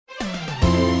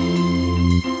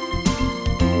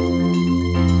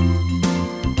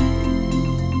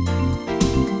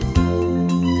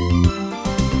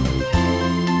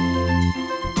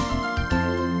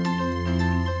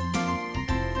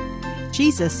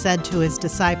Jesus said to his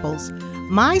disciples,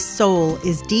 "My soul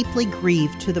is deeply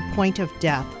grieved to the point of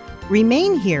death.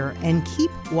 Remain here and keep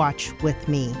watch with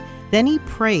me." Then he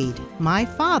prayed, "My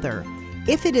Father,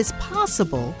 if it is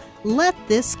possible, let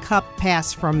this cup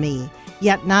pass from me,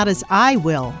 yet not as I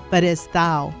will, but as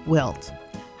thou wilt."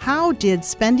 How did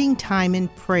spending time in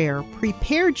prayer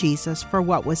prepare Jesus for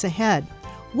what was ahead?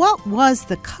 What was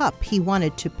the cup he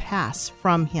wanted to pass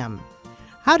from him?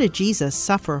 How did Jesus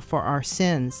suffer for our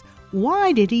sins?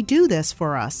 Why did he do this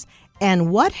for us?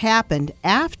 And what happened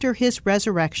after his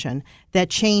resurrection that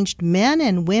changed men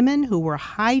and women who were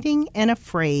hiding and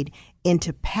afraid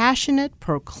into passionate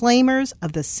proclaimers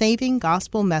of the saving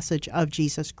gospel message of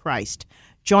Jesus Christ?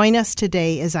 Join us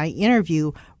today as I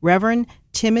interview Reverend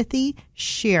Timothy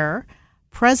Scherer,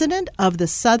 President of the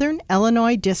Southern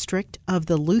Illinois District of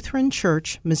the Lutheran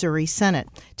Church, Missouri Synod.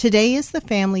 Today is the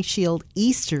Family Shield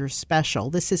Easter Special.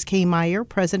 This is Kay Meyer,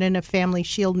 President of Family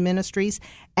Shield Ministries,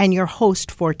 and your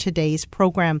host for today's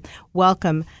program.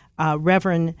 Welcome,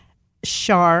 Reverend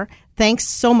Scherer. Thanks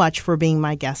so much for being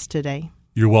my guest today.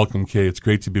 You're welcome, Kay. It's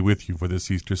great to be with you for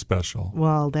this Easter special.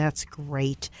 Well, that's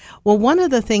great. Well, one of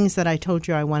the things that I told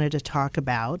you I wanted to talk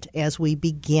about as we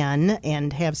begin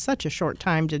and have such a short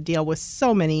time to deal with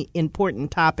so many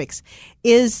important topics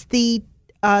is the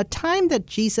time that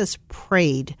Jesus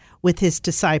prayed with his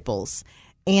disciples.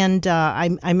 And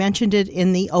I mentioned it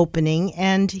in the opening,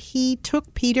 and he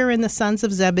took Peter and the sons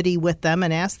of Zebedee with them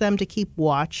and asked them to keep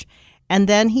watch. And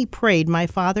then he prayed, "My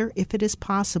Father, if it is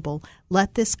possible,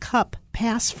 let this cup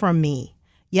pass from me,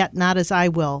 yet not as I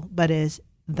will, but as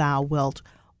thou wilt."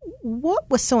 What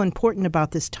was so important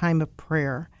about this time of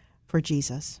prayer for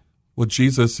Jesus? Well,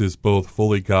 Jesus is both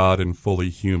fully God and fully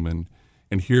human.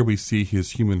 And here we see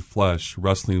his human flesh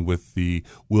wrestling with the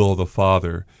will of the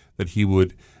Father, that he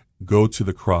would go to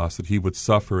the cross, that he would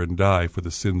suffer and die for the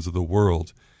sins of the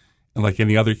world. And like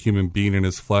any other human being in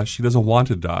his flesh, he doesn't want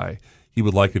to die. He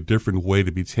would like a different way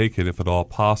to be taken, if at all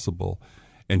possible.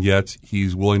 And yet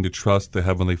he's willing to trust the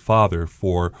Heavenly Father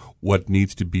for what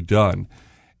needs to be done.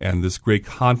 And this great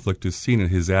conflict is seen in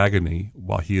his agony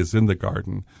while he is in the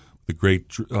garden. The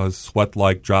great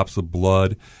sweat-like drops of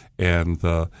blood and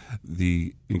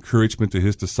the encouragement to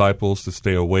his disciples to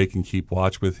stay awake and keep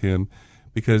watch with him,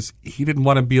 because he didn't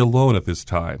want to be alone at this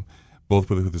time, both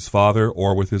with his Father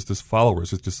or with his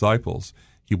followers, his disciples.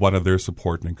 He wanted their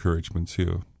support and encouragement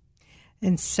too.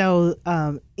 And so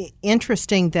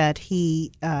interesting that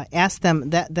he asked them,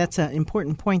 that's an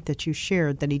important point that you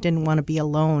shared, that he didn't want to be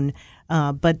alone,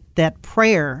 but that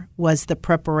prayer was the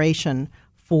preparation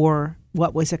for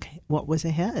what was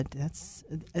ahead. That's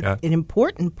an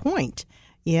important point.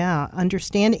 Yeah,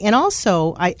 understand. And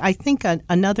also, I think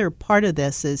another part of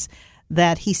this is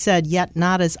that he said, "Yet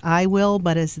not as I will,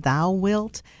 but as thou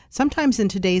wilt." Sometimes in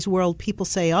today's world, people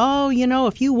say, "Oh,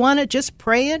 if you want it, just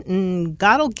pray it and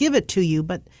God will give it to you."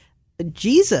 But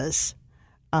Jesus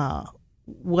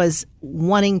was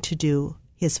wanting to do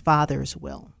his Father's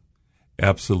will.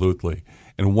 Absolutely.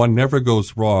 And one never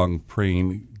goes wrong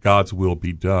praying God's will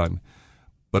be done.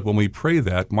 But when we pray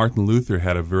that, Martin Luther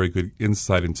had a very good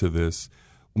insight into this.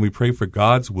 When we pray for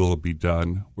God's will to be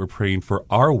done, we're praying for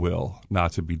our will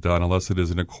not to be done unless it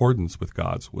is in accordance with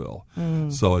God's will.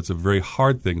 So it's a very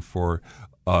hard thing for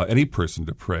any person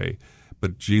to pray.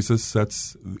 But Jesus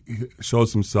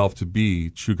shows himself to be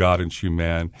true God and true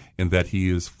man, in that he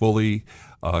is fully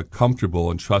comfortable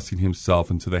in trusting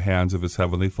himself into the hands of his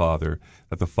Heavenly Father,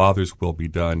 that the Father's will be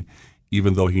done,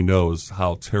 even though he knows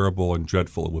how terrible and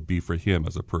dreadful it would be for him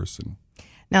as a person.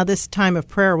 Now, this time of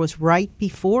prayer was right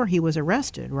before he was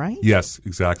arrested, right? Yes,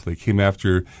 exactly. It came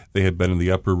after they had been in the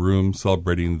upper room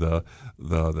celebrating the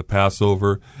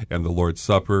Passover and the Lord's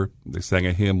Supper. They sang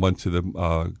a hymn, went to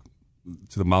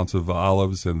the Mount of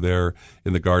Olives, and there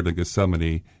in the Garden of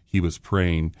Gethsemane, he was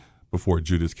praying before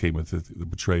Judas came with the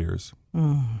betrayers.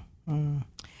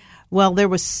 Well,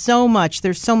 there's so much.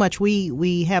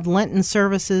 We have Lenten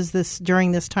services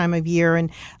during this time of year, and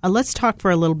let's talk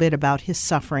for a little bit about his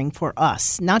suffering for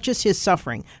us. Not just his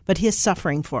suffering, but his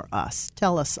suffering for us.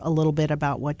 Tell us a little bit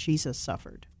about what Jesus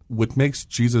suffered. What makes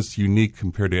Jesus unique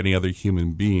compared to any other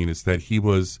human being is that he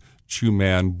was true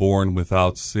man, born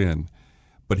without sin.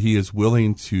 But he is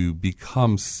willing to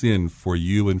become sin for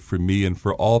you and for me and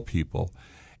for all people.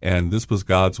 And this was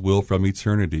God's will from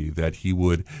eternity, that he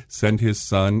would send his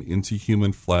Son into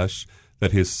human flesh,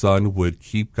 that his Son would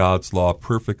keep God's law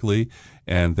perfectly,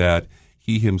 and that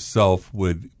he himself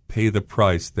would pay the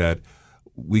price that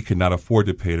we could not afford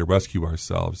to pay to rescue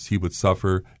ourselves. He would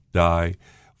suffer, die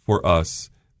for us,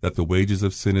 that the wages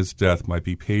of sin is death might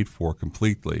be paid for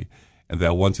completely, and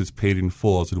that once it's paid in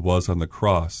full, as it was on the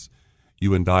cross,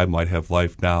 you and I might have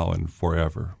life now and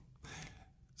forever.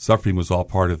 Suffering was all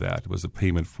part of that. It was a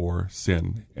payment for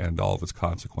sin and all of its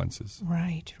consequences.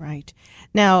 Right, right.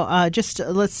 Now,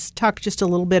 let's talk just a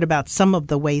little bit about some of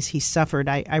the ways he suffered.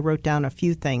 I wrote down a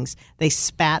few things. They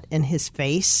spat in his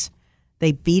face.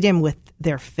 They beat him with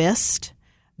their fist.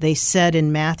 They said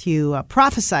in Matthew,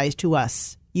 prophesy to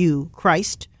us, you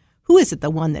Christ. Who is it,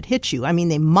 the one that hit you? I mean,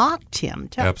 they mocked him.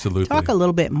 Absolutely. Talk a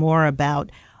little bit more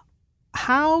about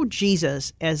how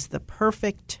Jesus, as the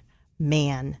perfect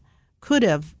man, could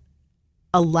have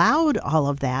allowed all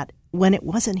of that when it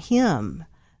wasn't him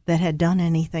that had done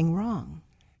anything wrong.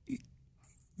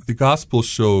 The Gospels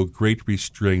show great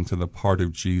restraint on the part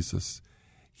of Jesus.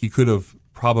 He could have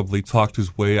probably talked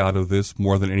his way out of this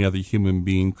more than any other human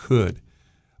being could,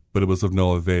 but it was of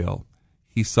no avail.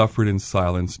 He suffered in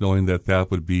silence, knowing that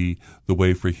that would be the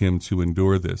way for him to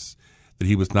endure this, that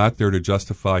he was not there to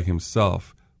justify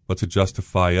himself, but to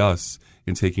justify us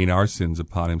in taking our sins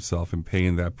upon himself and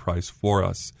paying that price for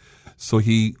us. So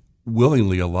he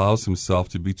willingly allows himself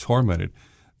to be tormented.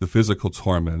 The physical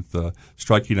torment, the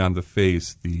striking on the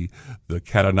face, the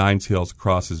cat o' nine tails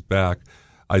across his back.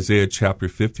 Isaiah chapter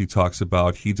 50 talks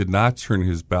about he did not turn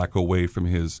his back away from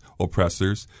his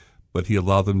oppressors, but he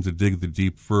allowed them to dig the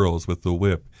deep furrows with the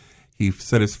whip. He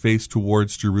set his face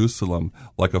towards Jerusalem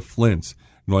like a flint,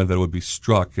 knowing that it would be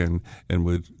struck and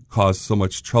would cause so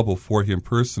much trouble for him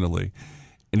personally.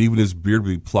 And even his beard would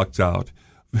be plucked out.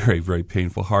 Very, very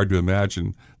painful. Hard to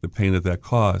imagine the pain that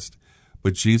caused.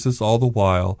 But Jesus, all the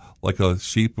while, like a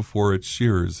sheep before its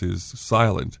shearers, is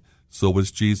silent. So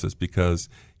was Jesus, because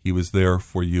he was there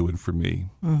for you and for me.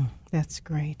 That's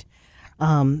great.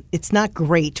 It's not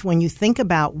great when you think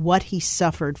about what he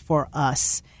suffered for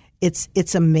us.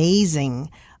 It's amazing,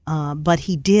 but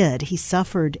he did. He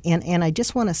suffered, and I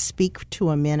just want to speak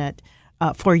to a minute,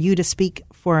 for you to speak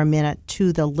for a minute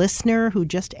to the listener who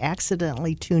just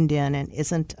accidentally tuned in and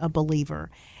isn't a believer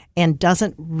and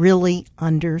doesn't really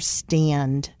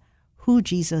understand who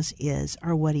Jesus is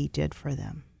or what he did for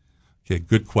them. Okay,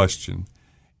 good question.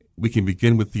 We can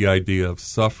begin with the idea of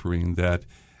suffering, that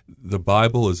the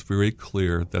Bible is very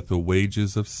clear that the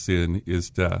wages of sin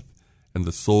is death, and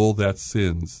the soul that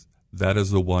sins, that is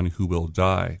the one who will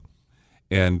die.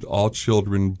 And all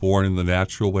children born in the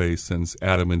natural way since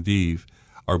Adam and Eve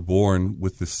are born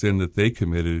with the sin that they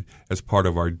committed as part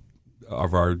of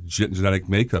our genetic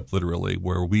makeup, literally,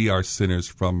 where we are sinners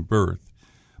from birth.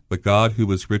 But God, who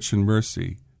was rich in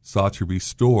mercy, sought to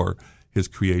restore his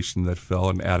creation that fell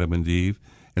in Adam and Eve,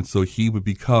 and so he would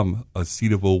become a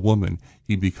seed of a woman.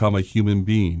 He'd become a human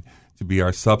being to be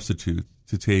our substitute,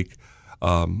 to take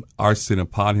our sin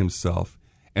upon himself,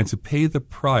 and to pay the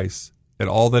price and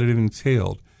all that it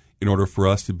entailed in order for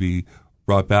us to be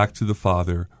brought back to the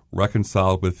Father,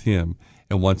 reconciled with him,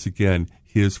 and once again,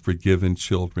 his forgiven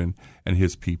children and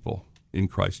his people in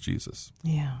Christ Jesus.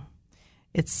 Yeah.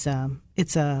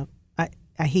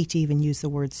 I hate to even use the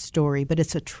word story, but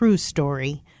it's a true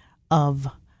story of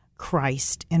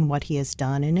Christ and what he has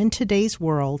done. And in today's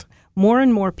world, more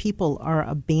and more people are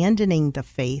abandoning the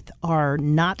faith, are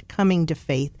not coming to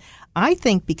faith, I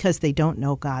think because they don't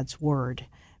know God's word,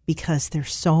 because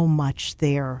there's so much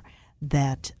there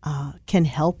that can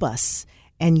help us.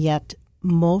 And yet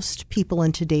most people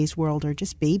in today's world are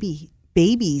just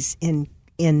babies in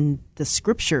the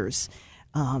scriptures.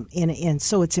 And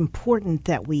so it's important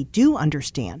that we do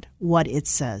understand what it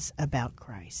says about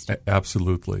Christ.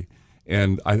 Absolutely.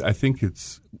 And I think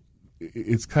it's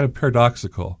kind of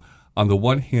paradoxical. On the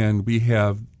one hand, we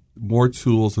have more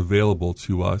tools available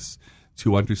to us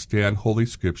to understand Holy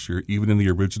Scripture, even in the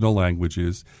original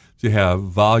languages, to have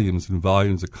volumes and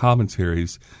volumes of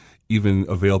commentaries even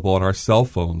available on our cell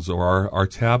phones or our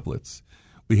tablets.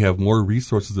 We have more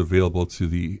resources available to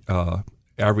the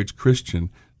average Christian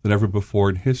than ever before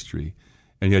in history.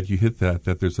 And yet you hit that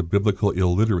there's a biblical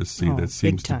illiteracy that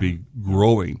seems to be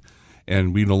growing.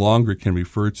 And we no longer can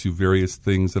refer to various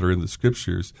things that are in the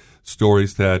Scriptures,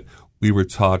 stories that we were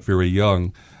taught very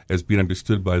young as being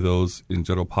understood by those in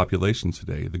general population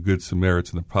today, the Good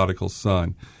Samaritan, the prodigal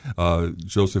son,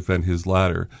 Joseph and his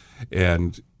ladder.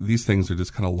 And these things are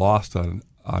just kind of lost on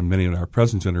many in our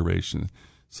present generation.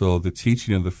 So the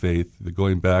teaching of the faith, the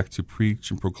going back to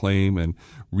preach and proclaim and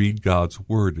read God's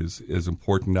word is as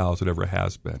important now as it ever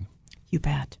has been. You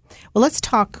bet. Well, let's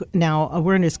talk now.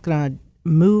 We're just going to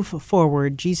move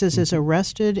forward. Jesus is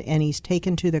arrested and he's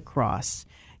taken to the cross.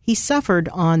 He suffered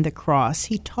on the cross.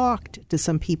 He talked to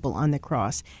some people on the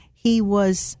cross. He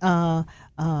was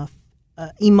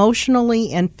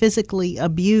emotionally and physically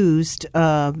abused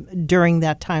during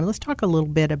that time. Let's talk a little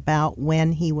bit about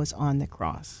when he was on the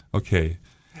cross. Okay.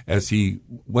 As he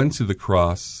went to the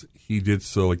cross, he did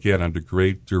so again under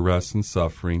great duress and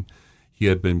suffering. He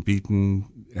had been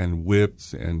beaten and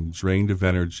whipped and drained of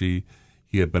energy.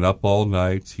 He had been up all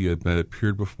night. He had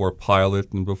appeared before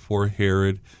Pilate and before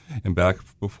Herod and back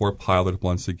before Pilate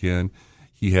once again.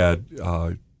 He had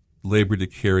labored to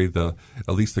carry at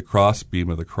least the crossbeam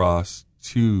of the cross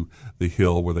to the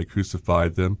hill where they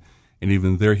crucified them. And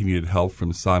even there he needed help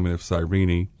from Simon of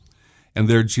Cyrene. And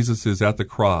there Jesus is at the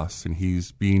cross, and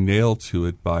he's being nailed to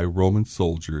it by Roman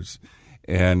soldiers.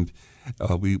 And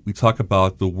we talk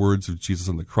about the words of Jesus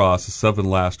on the cross, the 7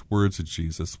 last words of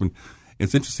Jesus. When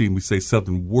it's interesting we say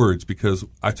 7 words because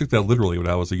I took that literally when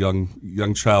I was a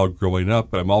young child growing up,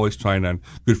 but I'm always trying on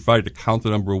Good Friday to count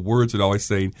the number of words and always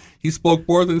saying, he spoke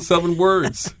more than 7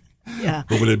 words. Yeah.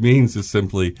 But what it means is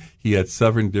simply he had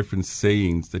 7 different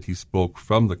sayings that he spoke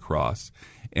from the cross.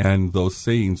 And those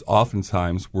sayings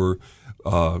oftentimes were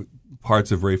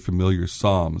parts of very familiar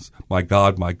psalms. My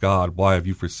God, why have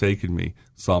you forsaken me?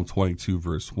 Psalm 22,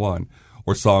 verse 1.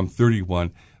 Or Psalm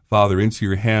 31, Father, into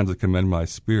your hands I commend my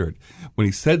spirit. When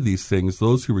he said these things,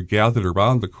 those who were gathered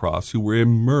around the cross, who were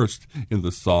immersed in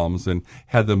the Psalms and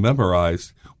had them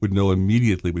memorized, would know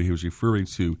immediately what he was referring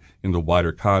to in the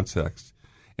wider context.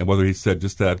 And whether he said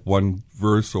just that one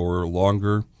verse or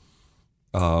longer,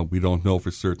 we don't know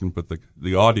for certain, but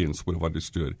the audience would have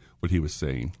understood what he was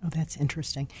saying. Oh, that's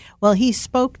interesting. Well, he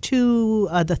spoke to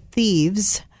the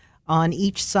thieves on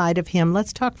each side of him.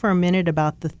 Let's talk for a minute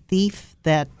about the thief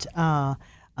that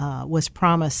was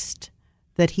promised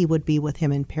that he would be with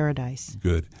him in paradise.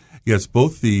 Good. Yes,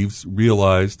 both thieves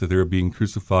realized that they were being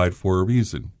crucified for a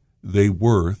reason. They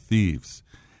were thieves.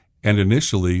 And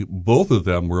initially, both of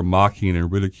them were mocking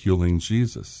and ridiculing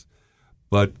Jesus.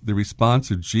 But the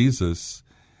response of Jesus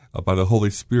by the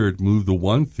Holy Spirit moved the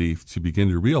one thief to begin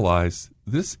to realize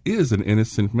this is an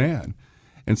innocent man.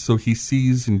 And so he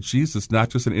sees in Jesus not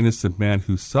just an innocent man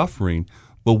who's suffering,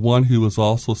 but one who is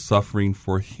also suffering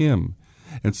for him.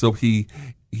 And so he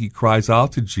cries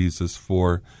out to Jesus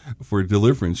for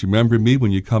deliverance. Remember me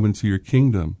when you come into your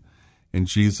kingdom. And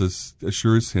Jesus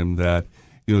assures him that,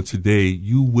 today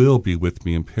you will be with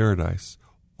me in paradise.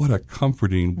 What a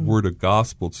comforting word of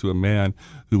gospel to a man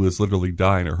who was literally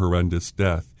dying a horrendous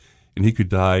death. And he could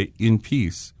die in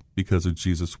peace because of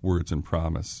Jesus' words and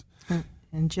promise.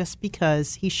 And just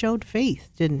because he showed faith,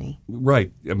 didn't he?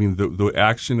 Right. I mean, the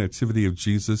action, activity of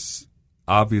Jesus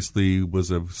obviously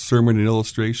was a sermon and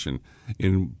illustration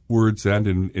in words and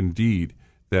in deed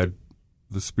that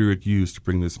the Spirit used to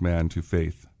bring this man to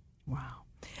faith. Wow.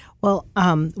 Well,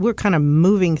 we're kind of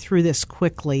moving through this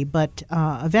quickly, but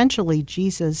eventually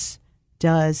Jesus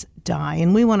does die.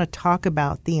 And we want to talk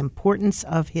about the importance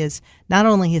of not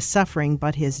only his suffering,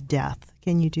 but his death.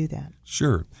 Can you do that?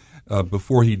 Sure.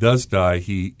 Before he does die,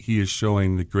 he is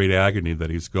showing the great agony that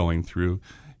he's going through.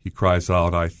 He cries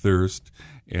out, I thirst,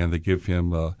 and they give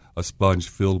him a sponge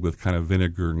filled with kind of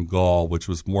vinegar and gall, which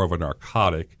was more of a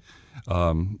narcotic,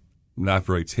 not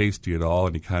very tasty at all,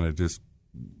 and he kind of just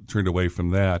turned away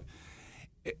from that.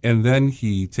 And then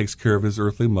he takes care of his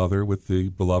earthly mother with the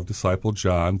beloved disciple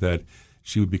John, that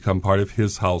she would become part of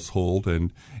his household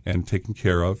and taken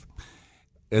care of.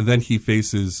 And then he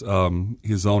faces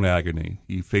his own agony.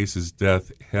 He faces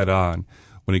death head on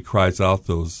when he cries out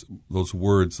those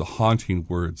words, the haunting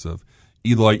words of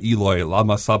Eloi, Eloi,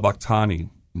 lama sabachthani,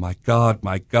 my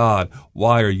God,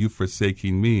 why are you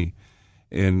forsaking me?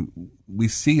 And we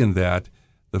see in that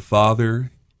the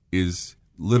Father is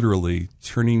literally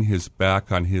turning his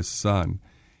back on his Son,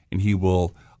 and he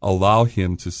will allow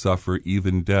him to suffer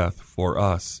even death for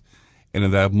us. And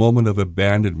in that moment of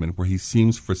abandonment where he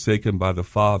seems forsaken by the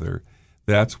Father,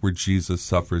 that's where Jesus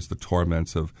suffers the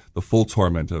full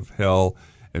torment of hell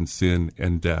and sin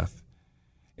and death.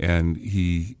 And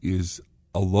he is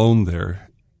alone there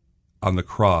on the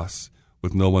cross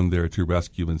with no one there to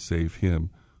rescue and save him,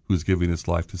 who's giving his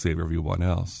life to save everyone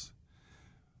else.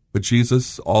 But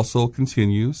Jesus also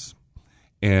continues,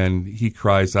 and he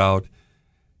cries out,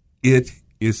 it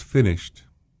is finished.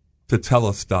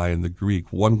 Tetelestai in the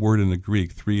Greek, one word in the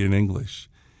Greek, 3 in English.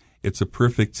 It's a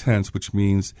perfect tense, which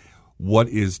means what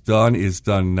is done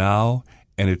now,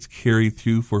 and it's carried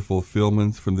through for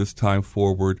fulfillment from this time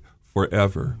forward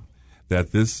forever.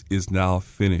 That this is now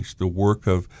finished. The work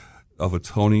of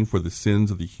atoning for the sins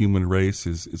of the human race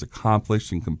is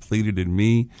accomplished and completed in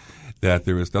me, that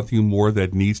there is nothing more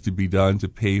that needs to be done to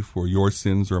pay for your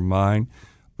sins or mine,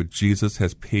 but Jesus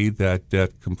has paid that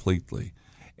debt completely,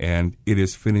 and it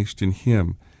is finished in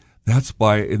him. That's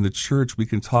why in the church we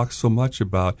can talk so much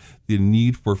about the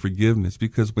need for forgiveness,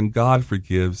 because when God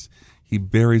forgives, he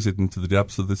buries it into the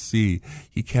depths of the sea.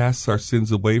 He casts our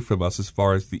sins away from us as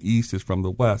far as the east is from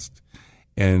the west,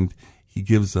 and He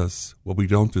gives us what we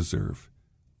don't deserve: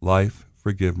 life,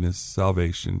 forgiveness,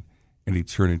 salvation, and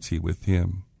eternity with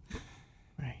Him.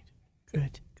 Right.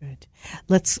 Good.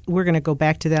 We're going to go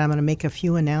back to that. I'm going to make a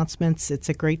few announcements. It's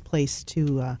a great place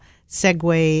to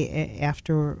segue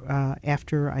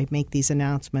after I make these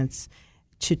announcements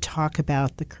to talk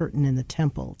about the curtain in the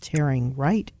temple tearing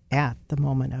right at the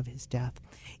moment of his death.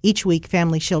 Each week,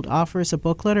 Family Shield offers a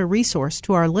booklet or resource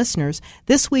to our listeners.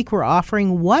 This week, we're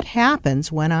offering What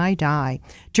Happens When I Die.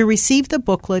 To receive the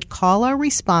booklet, call our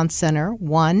response center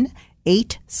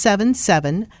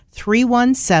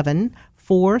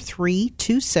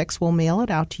 1-877-317-4326. We'll mail it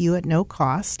out to you at no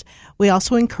cost. We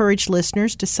also encourage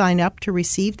listeners to sign up to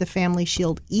receive the Family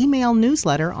Shield email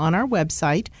newsletter on our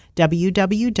website,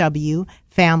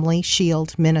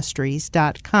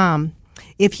 www.familyshieldministries.com.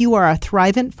 If you are a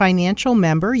Thrivent financial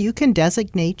member, you can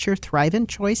designate your Thrivent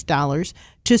Choice dollars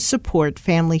to support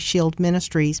Family Shield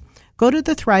Ministries. Go to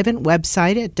the Thrivent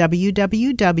website at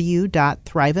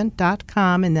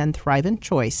www.thrivent.com and then Thrivent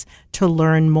Choice to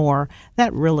learn more.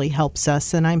 That really helps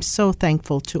us, and I'm so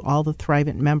thankful to all the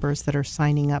Thrivent members that are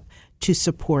signing up to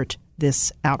support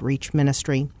this outreach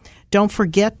ministry. Don't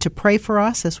forget to pray for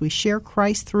us as we share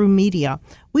Christ through media.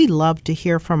 We love to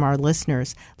hear from our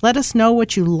listeners. Let us know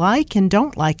what you like and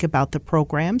don't like about the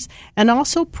programs, and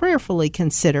also prayerfully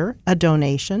consider a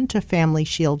donation to Family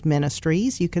Shield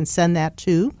Ministries. You can send that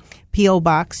to P.O.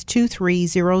 Box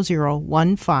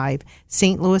 230015,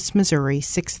 St. Louis, Missouri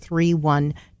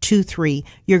 63123.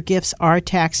 Your gifts are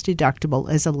tax deductible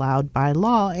as allowed by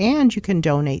law, and you can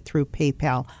donate through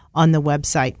PayPal on the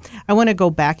website. I want to go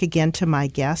back again to my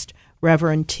guest,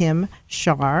 Reverend Tim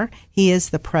Shar. He is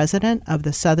the president of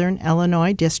the Southern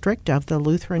Illinois District of the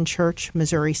Lutheran Church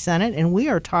Missouri Synod, and we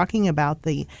are talking about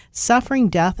the suffering,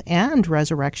 death, and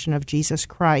resurrection of Jesus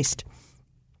Christ.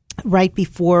 Right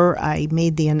before I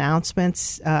made the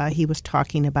announcements, he was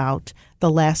talking about the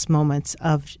last moments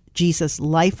of Jesus'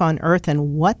 life on earth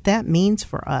and what that means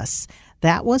for us.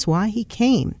 That was why he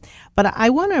came. But I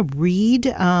want to read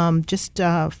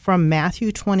from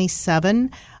Matthew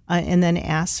 27 and then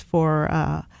ask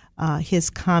for his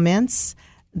comments.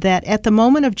 That at the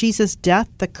moment of Jesus' death,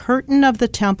 the curtain of the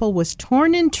temple was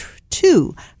torn in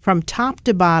two from top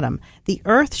to bottom. The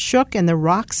earth shook and the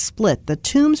rocks split. The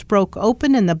tombs broke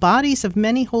open and the bodies of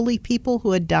many holy people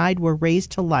who had died were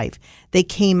raised to life. They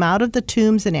came out of the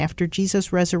tombs, and after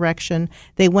Jesus' resurrection,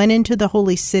 they went into the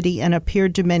holy city and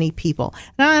appeared to many people.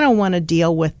 Now, I don't want to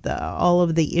deal with all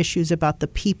of the issues about the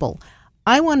people.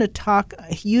 I want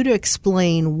you to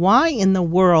explain why in the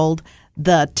world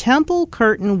the temple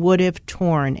curtain would have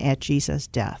torn at Jesus'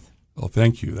 death. Well,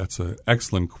 thank you. That's an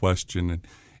excellent question.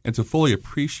 And to fully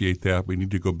appreciate that, we need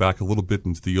to go back a little bit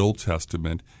into the Old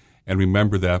Testament and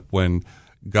remember that when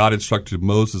God instructed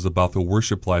Moses about the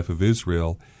worship life of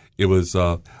Israel, it was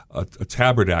a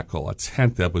tabernacle, a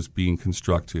tent that was being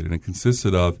constructed, and it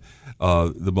consisted of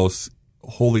the most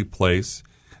holy place,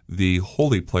 the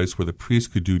holy place where the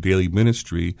priest could do daily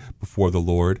ministry before the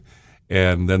Lord,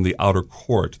 and then the outer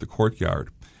court, the courtyard.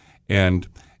 And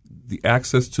the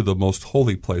access to the most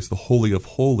holy place, the Holy of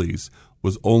Holies,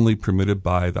 was only permitted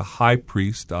by the high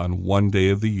priest on one day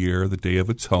of the year, the Day of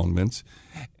Atonement,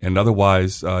 and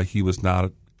otherwise no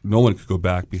one could go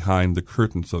back behind the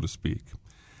curtain, so to speak.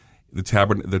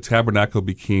 The tabernacle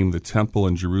became the temple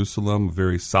in Jerusalem, a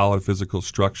very solid physical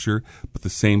structure, but the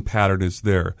same pattern is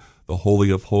there: the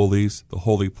Holy of Holies, the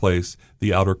holy place,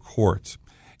 the outer court.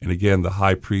 And again, the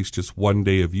high priest just one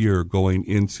day of year going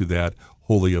into that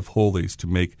Holy of Holies to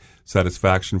make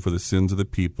satisfaction for the sins of the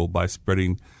people by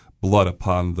spreading blood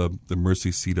upon the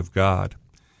mercy seat of God.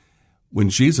 When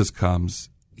Jesus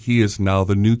comes, he is now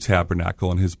the new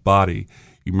tabernacle in his body.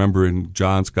 You remember in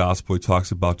John's Gospel, he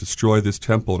talks about, destroy this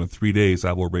temple, and in 3 days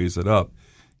I will raise it up.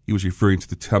 He was referring to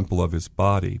the temple of his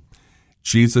body.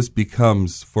 Jesus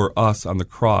becomes, for us on the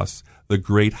cross, the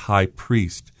great high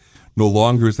priest. No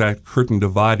longer is that curtain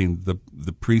dividing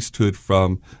the priesthood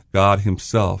from God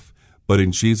himself, but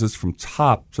in Jesus, from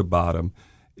top to bottom,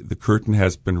 the curtain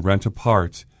has been rent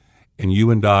apart, and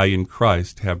you and I in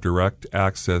Christ have direct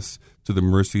access to the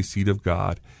mercy seat of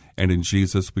God. And in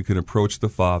Jesus, we can approach the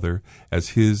Father as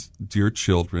his dear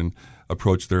children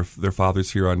approach their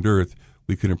fathers here on earth.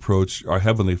 We can approach our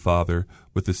Heavenly Father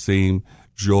with the same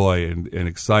joy and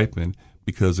excitement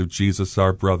because of Jesus,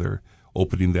 our brother,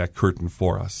 opening that curtain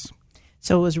for us.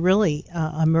 So it was really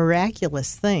a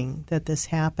miraculous thing that this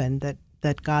happened,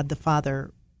 that God the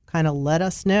Father kind of let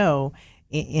us know,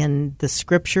 in the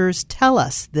Scriptures tell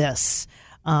us this,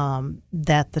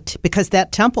 because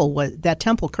that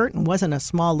temple curtain wasn't a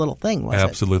small little thing, was it?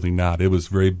 Absolutely not. It was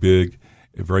very big,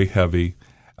 very heavy.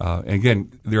 And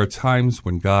again, there are times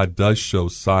when God does show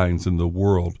signs in the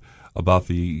world about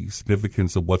the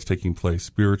significance of what's taking place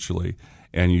spiritually.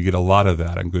 And you get a lot of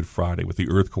that on Good Friday with the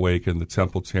earthquake and the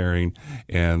temple tearing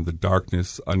and the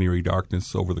darkness, uneary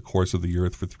darkness over the course of the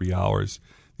earth for 3 hours.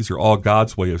 These are all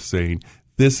God's way of saying,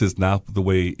 this is not the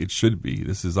way it should be.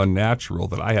 This is unnatural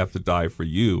that I have to die for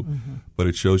you. Mm-hmm. But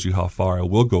it shows you how far I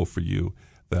will go for you,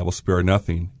 that I will spare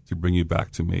nothing to bring you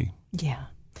back to me. Yeah.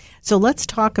 So let's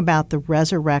talk about the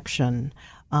resurrection,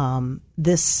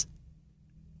 this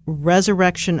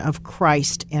resurrection of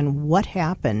Christ and what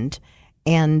happened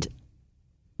and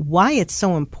why it's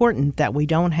so important that we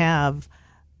don't have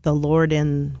the Lord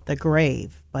in the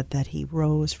grave, but that he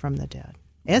rose from the dead,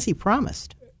 as he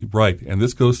promised. Right, and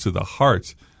this goes to the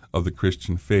heart of the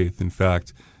Christian faith. In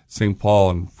fact, St.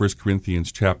 Paul in 1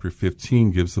 Corinthians chapter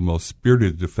 15 gives the most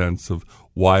spirited defense of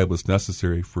why it was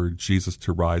necessary for Jesus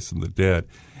to rise from the dead.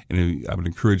 And I would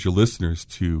encourage your listeners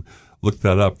to look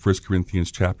that up, 1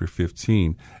 Corinthians chapter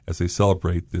 15, as they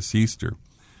celebrate this Easter.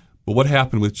 But what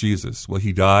happened with Jesus? Well,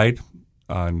 he died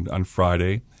on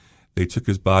Friday. They took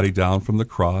his body down from the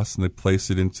cross and they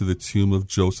placed it into the tomb of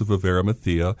Joseph of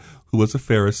Arimathea, who was a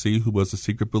Pharisee, who was a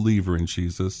secret believer in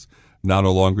Jesus, now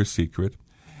no longer secret.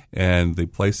 And they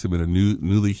placed him in a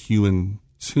newly hewn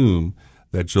tomb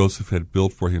that Joseph had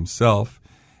built for himself.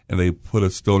 And they put a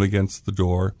stone against the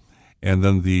door. And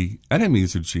then the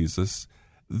enemies of Jesus,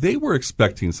 they were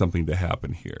expecting something to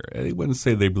happen here. They wouldn't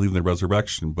say they believed in the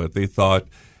resurrection, but they thought,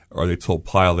 or they told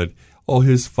Pilate,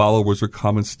 his followers will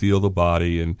come and steal the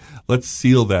body, and let's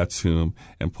seal that tomb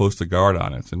and post a guard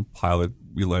on it. And Pilate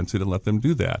relented and let them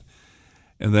do that.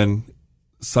 And then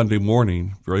Sunday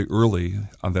morning, very early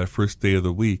on that first day of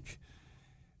the week,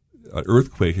 an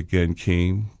earthquake again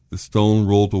came, the stone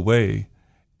rolled away,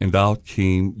 and out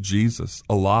came Jesus,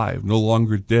 alive, no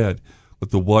longer dead,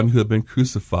 but the one who had been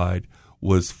crucified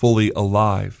was fully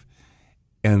alive.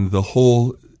 And the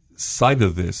whole sight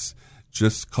of this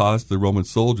just caused the Roman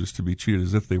soldiers to be treated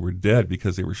as if they were dead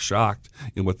because they were shocked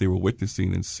in what they were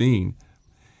witnessing and seeing.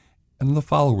 And the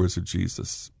followers of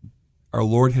Jesus, our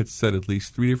Lord had said at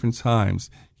least 3 different times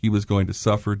he was going to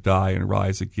suffer, die, and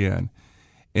rise again.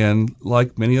 And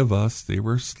like many of us, they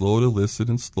were slow to listen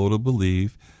and slow to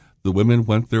believe. The women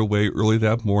went their way early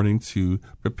that morning to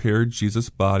prepare Jesus'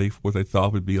 body for what they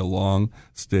thought would be a long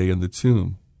stay in the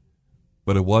tomb.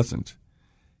 But it wasn't.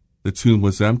 The tomb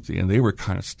was empty, and they were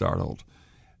kind of startled.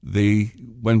 They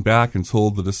went back and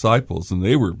told the disciples, and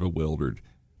they were bewildered.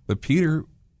 But Peter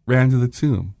ran to the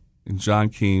tomb, and John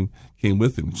came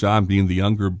with him. John, being the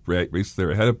younger, raced there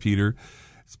ahead of Peter,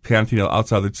 panting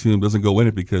outside the tomb, doesn't go in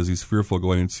it because he's fearful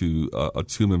going into a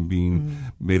tomb and being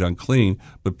made unclean.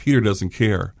 But Peter doesn't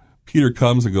care. Peter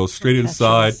comes and goes straight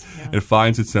inside and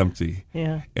finds it's empty.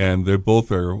 Yeah. And they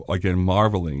both are, again,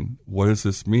 marveling. What does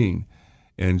this mean?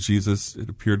 And Jesus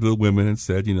appeared to the women and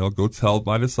said, go tell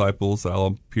my disciples that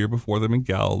I'll appear before them in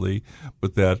Galilee.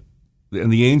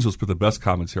 And the angels put the best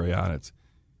commentary on it.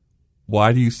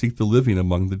 Why do you seek the living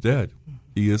among the dead?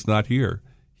 He is not here.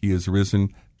 He is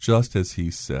risen just as he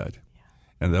said.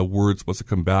 And that word's supposed to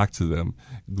come back to them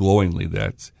glowingly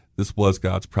that this was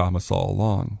God's promise all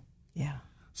along. Yeah.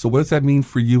 So what does that mean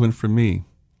for you and for me?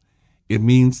 It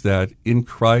means that in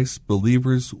Christ,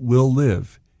 believers will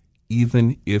live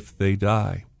even if they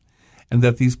die, and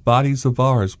that these bodies of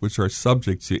ours, which are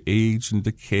subject to age and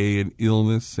decay and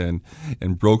illness and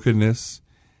brokenness,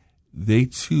 they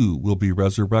too will be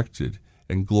resurrected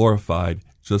and glorified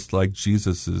just like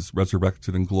Jesus is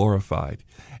resurrected and glorified,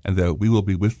 and that we will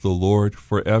be with the Lord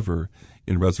forever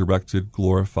in resurrected,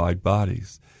 glorified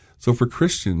bodies. So for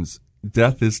Christians,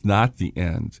 death is not the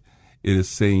end. It is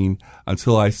saying,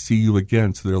 until I see you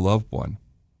again, to their loved one.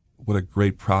 What a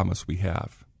great promise we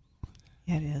have.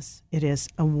 It is. It is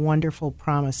a wonderful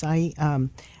promise. I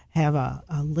have a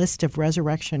list of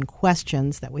resurrection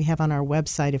questions that we have on our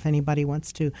website if anybody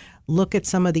wants to look at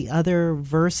some of the other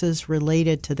verses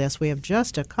related to this. We have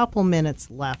just a couple minutes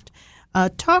left.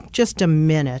 Talk just a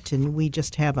minute, and we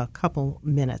just have a couple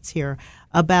minutes here,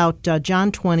 about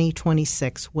John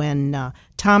 20:26, when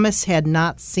Thomas had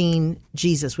not seen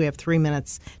Jesus. We have 3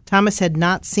 minutes. Thomas had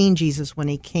not seen Jesus when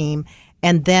he came,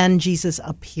 and then Jesus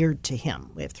appeared to him.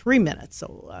 We have 3 minutes,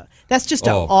 so that's just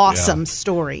an awesome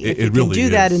story. If you can really do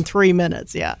that in 3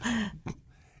 minutes,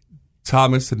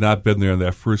 Thomas had not been there on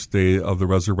that first day of the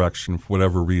resurrection for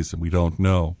whatever reason. We don't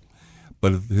know.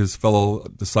 But his fellow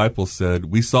disciples said,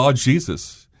 "We saw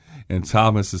Jesus." And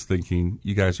Thomas is thinking,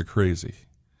 "You guys are crazy.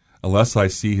 Unless I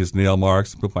see his nail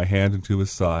marks and put my hand into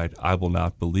his side, I will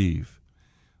not believe."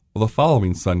 Well, the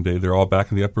following Sunday, they're all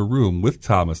back in the upper room with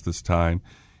Thomas this time.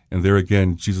 And there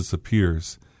again, Jesus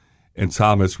appears. And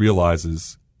Thomas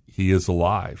realizes he is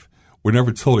alive. We're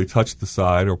never told he touched the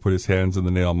side or put his hands in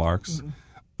the nail marks,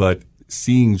 but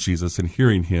seeing Jesus and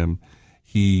hearing him,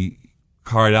 he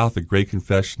cried out the great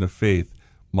confession of faith,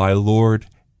 "My Lord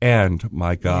and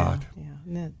my God." Yeah.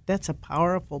 That's a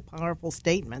powerful, powerful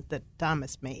statement that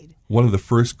Thomas made. One of the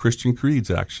first Christian creeds,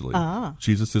 actually.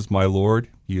 Jesus is my Lord,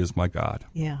 he is my God.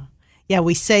 Yeah,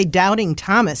 we say doubting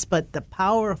Thomas, but the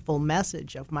powerful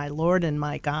message of my Lord and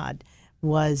my God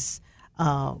was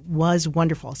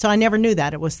wonderful. So I never knew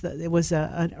that. It was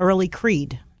an early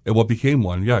creed. And what became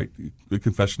one, the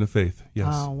confession of faith, yes.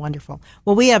 Oh, wonderful.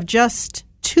 Well, we have just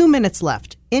 2 minutes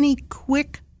left. Any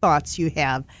quick thoughts you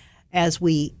have as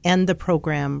we end the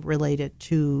program related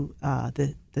to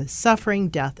the suffering,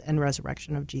 death, and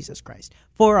resurrection of Jesus Christ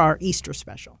for our Easter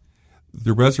special?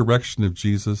 The resurrection of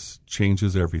Jesus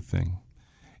changes everything.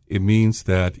 It means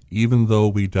that even though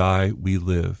we die, we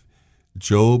live.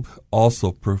 Job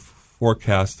also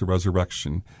forecast the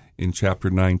resurrection in chapter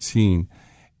 19,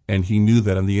 and he knew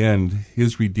that in the end,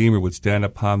 his Redeemer would stand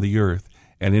upon the earth,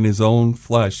 and in his own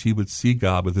flesh, he would see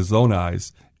God with his own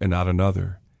eyes and not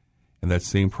another. And that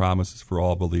same promise is for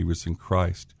all believers in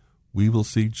Christ. We will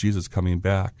see Jesus coming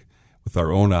back with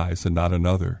our own eyes and not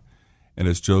another. And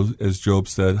as Job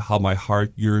said, how my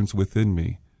heart yearns within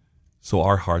me, so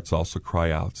our hearts also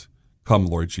cry out, "Come,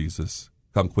 Lord Jesus,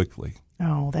 come quickly."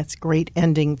 Oh, that's great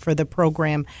ending for the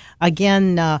program.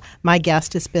 Again, my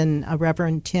guest has been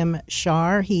Reverend Tim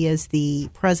Scharr. He is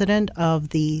the president of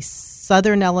the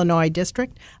Southern Illinois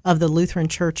District of the Lutheran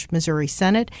Church Missouri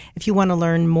Synod. If you want to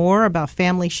learn more about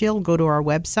Family Shield, go to our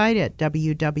website at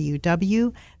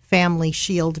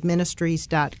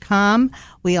www.FamilyShieldMinistries.com.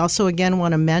 We also, again,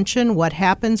 want to mention What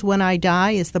Happens When I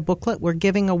Die is the booklet we're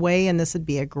giving away, and this would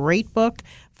be a great book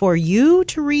for you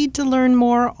to read to learn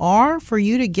more or for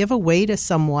you to give away to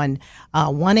someone.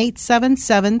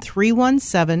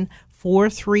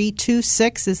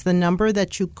 1-877-317-4326 is the number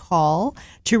that you call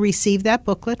to receive that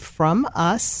booklet from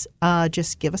us.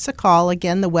 Just give us a call.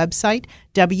 Again, the website,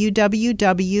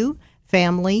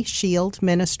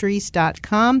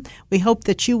 www.FamilyShieldMinistries.com. We hope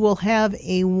that you will have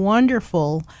a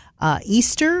wonderful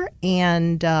Easter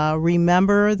and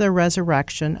remember the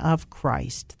resurrection of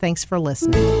Christ. Thanks for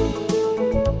listening.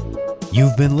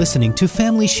 You've been listening to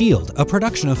Family Shield, a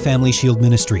production of Family Shield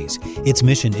Ministries. Its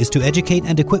mission is to educate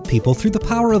and equip people through the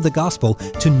power of the gospel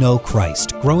to know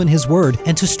Christ, grow in His Word,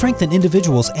 and to strengthen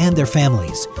individuals and their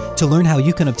families. To learn how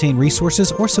you can obtain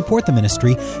resources or support the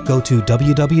ministry, go to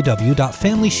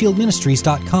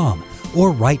www.FamilyShieldMinistries.com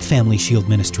or write Family Shield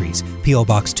Ministries, P.O.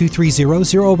 Box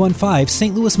 230015,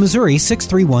 St. Louis, Missouri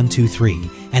 63123.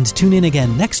 And tune in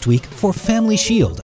again next week for Family Shield.